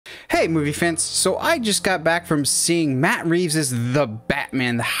Hey movie fans, so I just got back from seeing Matt Reeves' The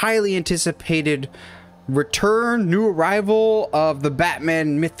Batman, the highly anticipated return, new arrival of the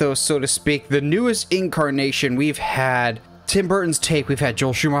Batman mythos, so to speak, the newest incarnation. We've had Tim Burton's take, we've had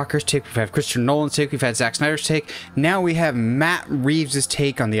Joel Schumacher's take, we've had Christopher Nolan's take, we've had Zack Snyder's take. Now we have Matt Reeves'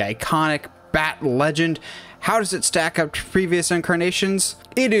 take on the iconic Bat legend. How does it stack up to previous incarnations?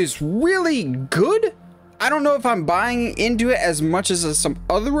 It is really good. I don't know if I'm buying into it as much as some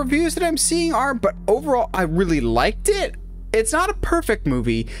other reviews that I'm seeing are, but overall I really liked it. It's not a perfect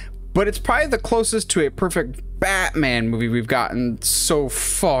movie, but it's probably the closest to a perfect Batman movie we've gotten so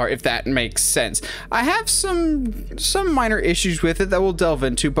far, if that makes sense. I have some minor issues with it that we'll delve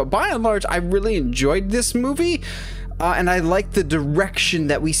into, but by and large I really enjoyed this movie. And I like the direction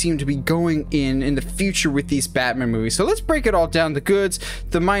that we seem to be going in the future with these Batman movies. So let's break it all down, the goods,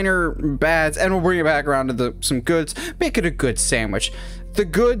 the minor bads, and we'll bring it back around to some goods. Make it a good sandwich. The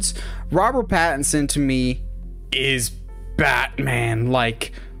goods, Robert Pattinson to me is Batman.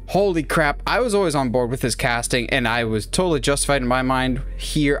 Like, holy crap, I was always on board with his casting, and I was totally justified in my mind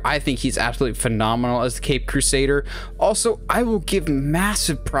here. I think he's absolutely phenomenal as the Caped Crusader. Also, I will give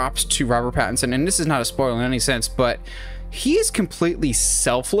massive props to Robert Pattinson, and this is not a spoiler in any sense, but he is completely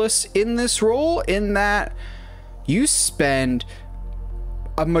selfless in this role, in that you spend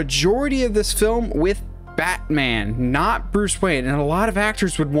a majority of this film with Batman, not Bruce Wayne, and a lot of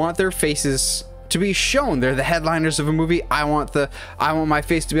actors would want their faces to be shown. They're the headliners of a movie. I want my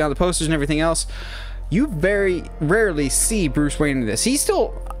face to be on the posters and everything else. You very rarely see Bruce Wayne in this. He's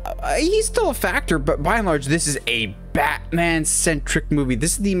still a factor, but by and large this is a Batman centric movie.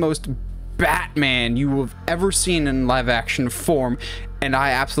 This is the most Batman you have ever seen in live action form, and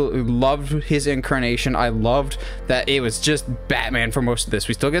I absolutely loved his incarnation. I loved that it was just Batman for most of this.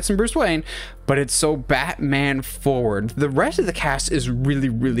 We still get some Bruce Wayne, but it's so Batman forward. The rest of the cast is really,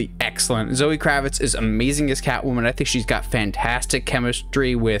 really excellent. Zoe Kravitz is amazing as Catwoman. I think she's got fantastic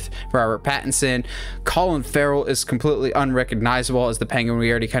chemistry with Robert Pattinson. Colin Farrell is completely unrecognizable as the Penguin.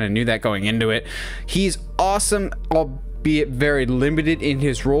 We already kind of knew that going into it. He's awesome, albeit very limited in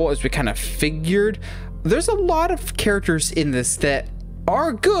his role, as we kind of figured. There's a lot of characters in this that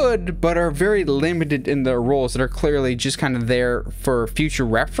are good but are very limited in their roles, that are clearly just kind of there for future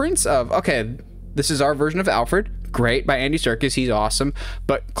reference of, okay, this is our version of Alfred, great, by Andy Serkis, he's awesome,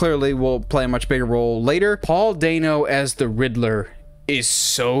 but clearly will play a much bigger role later. Paul Dano as the Riddler is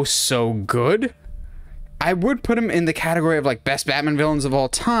so good. I would put him in the category of like best Batman villains of all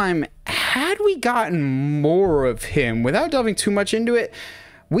time. Had we gotten more of him, without delving too much into it,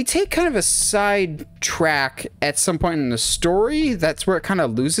 we take kind of a side track at some point in the story. That's where it kind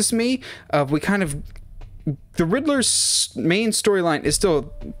of loses me. The Riddler's main storyline is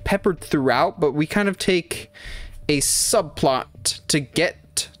still peppered throughout, but we kind of take a subplot to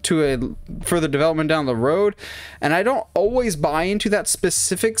get to a further development down the road, and I don't always buy into that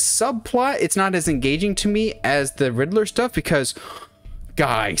specific subplot. It's not as engaging to me as the Riddler stuff, because,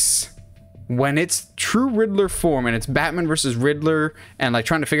 guys, when it's true Riddler form and it's Batman versus Riddler and like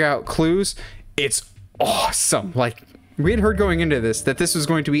trying to figure out clues, it's awesome. Like, we had heard going into this that this was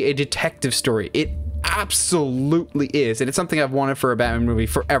going to be a detective story. It absolutely is, and it's something I've wanted for a Batman movie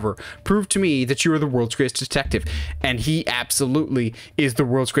forever. Prove to me that you are the world's greatest detective, and he absolutely is the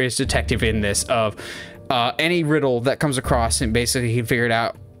world's greatest detective in this. Of any riddle that comes across, and basically he can figure it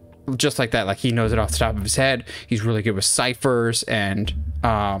out just like that. Like, he knows it off the top of his head. He's really good with ciphers, and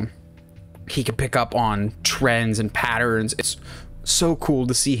he can pick up on trends and patterns. It's so cool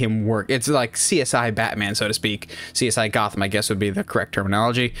to see him work. It's like CSI Batman, so to speak. CSI Gotham, I guess, would be the correct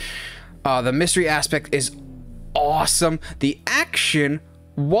terminology. The mystery aspect is awesome. The action,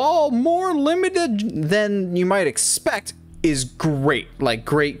 while more limited than you might expect, is great. Like,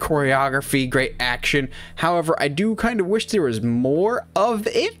 great choreography, great action. However, I do kind of wish there was more of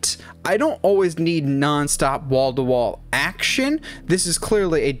it. I don't always need non-stop wall-to-wall action. This is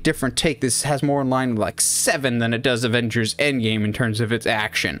clearly a different take. This has more in line with like 7 than it does Avengers Endgame in terms of its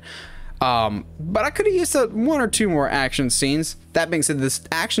action. But I could have used 1 or 2 more action scenes. That being said, this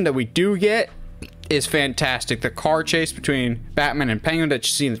action that we do get is fantastic. The car chase between Batman and Penguin that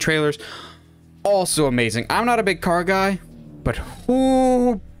you see in the trailers, also amazing. I'm not a big car guy, but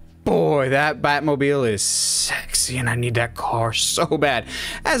oh boy, that Batmobile is sexy, and I need that car so bad.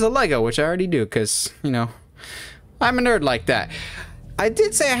 As a Lego, which I already do, because, you know, I'm a nerd like that. I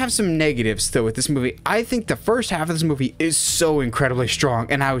did say I have some negatives, though, with this movie. I think the first half of this movie is so incredibly strong,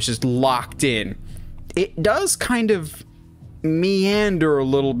 and I was just locked in. It does kind of meander a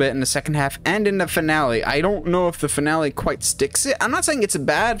little bit in the second half and in the finale. I don't know if the finale quite sticks it. I'm not saying it's a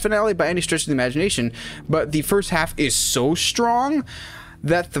bad finale by any stretch of the imagination, but the first half is so strong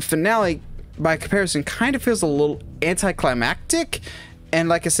that the finale, by comparison, kind of feels a little anticlimactic. And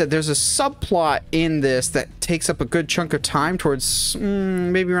like I said, there's a subplot in this that takes up a good chunk of time towards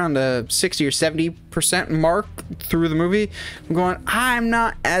maybe around the 60 or 70% mark through the movie. I'm going, I'm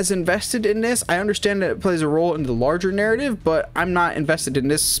not as invested in this. I understand that it plays a role in the larger narrative, but I'm not invested in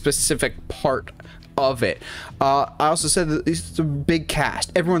this specific part of it. I also said that it's a big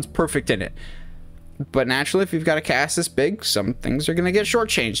cast. Everyone's perfect in it. But naturally, if you've got a cast this big, some things are going to get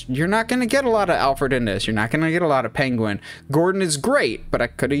shortchanged. You're not going to get a lot of Alfred in this. You're not going to get a lot of Penguin. Gordon is great, but I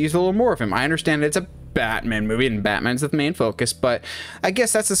could have used a little more of him. I understand it's a Batman movie and Batman's the main focus, but I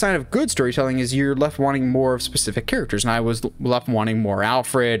guess that's the sign of good storytelling, is you're left wanting more of specific characters, and I was left wanting more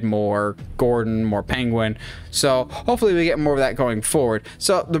Alfred, more Gordon, more Penguin. So hopefully we get more of that going forward.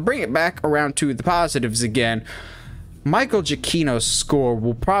 So to bring it back around to the positives again, Michael Giacchino's score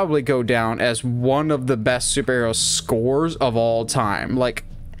will probably go down as one of the best superhero scores of all time. Like,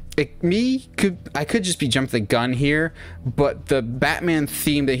 I could just be jumping the gun here, but the Batman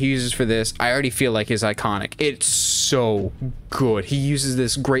theme that he uses for this, I already feel like is iconic. It's so good. He uses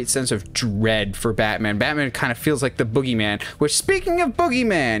this great sense of dread for Batman. Batman kind of feels like the boogeyman, which, speaking of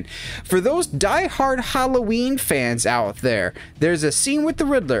boogeyman, for those die-hard Halloween fans out there, there's a scene with the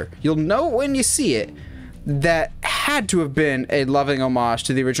Riddler. You'll know it when you see it. That had to have been a loving homage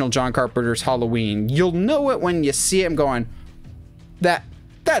to the original John Carpenter's Halloween. You'll know it when you see it. I'm going,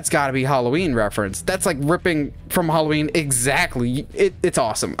 that's got to be Halloween reference. That's like ripping from Halloween exactly. It's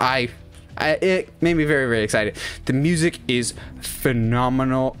awesome. It made me very, very excited. The music is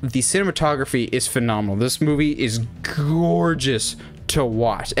phenomenal. The cinematography is phenomenal. This movie is gorgeous to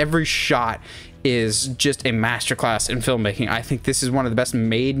watch. Every shot is just a masterclass in filmmaking. I think this is one of the best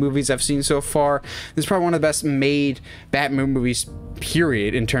made movies I've seen so far. This is probably one of the best made Batman movies,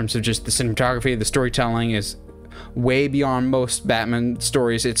 period, in terms of just the cinematography. The storytelling is way beyond most Batman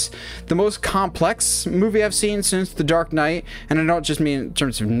stories. It's the most complex movie I've seen since The Dark Knight, and I don't just mean in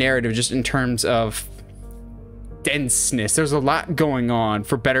terms of narrative, just in terms of denseness. There's a lot going on,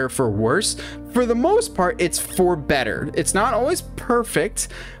 for better, for worse. For the most part, it's for better. It's not always perfect,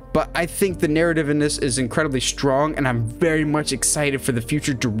 but I think the narrative in this is incredibly strong, and I'm very much excited for the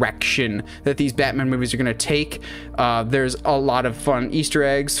future direction that these Batman movies are going to take. There's a lot of fun Easter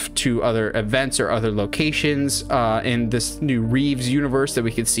eggs to other events or other locations in this new Reeves universe that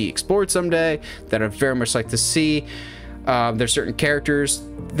we could see explored someday, that I'd very much like to see. There's certain characters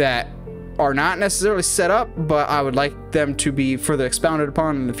that are not necessarily set up, but I would like them to be further expounded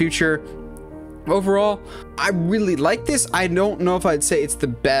upon in the future. Overall, I really like this. I don't know if I'd say it's the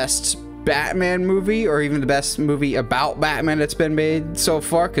best Batman movie or even the best movie about Batman that's been made so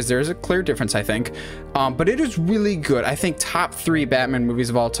far, because there's a clear difference, I think. But it is really good. I think top 3 Batman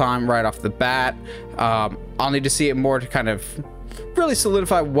movies of all time right off the bat. I'll need to see it more to kind of really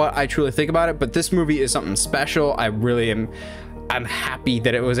solidify what I truly think about it, but this movie is something special. I'm happy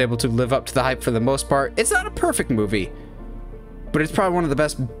that it was able to live up to the hype for the most part. It's not a perfect movie, but it's probably one of the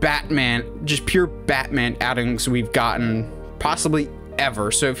best Batman, just pure Batman outings we've gotten possibly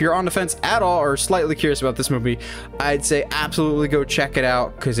ever. So if you're on the fence at all or slightly curious about this movie, I'd say absolutely go check it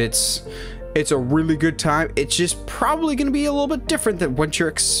out, because it's a really good time. It's just probably going to be a little bit different than what you're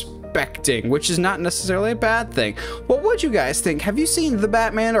expecting, which is not necessarily a bad thing. What would you guys think? Have you seen The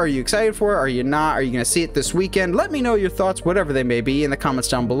Batman? Are you excited for it? Are you not? Are you going to see it this weekend? Let me know your thoughts, whatever they may be, in the comments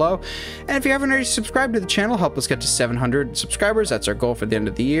down below. And if you haven't already subscribed to the channel, help us get to 700 subscribers. That's our goal for the end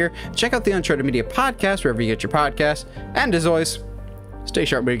of the year. Check out the Uncharted Media podcast wherever you get your podcasts. And as always, stay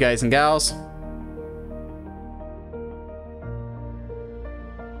sharp, guys and gals.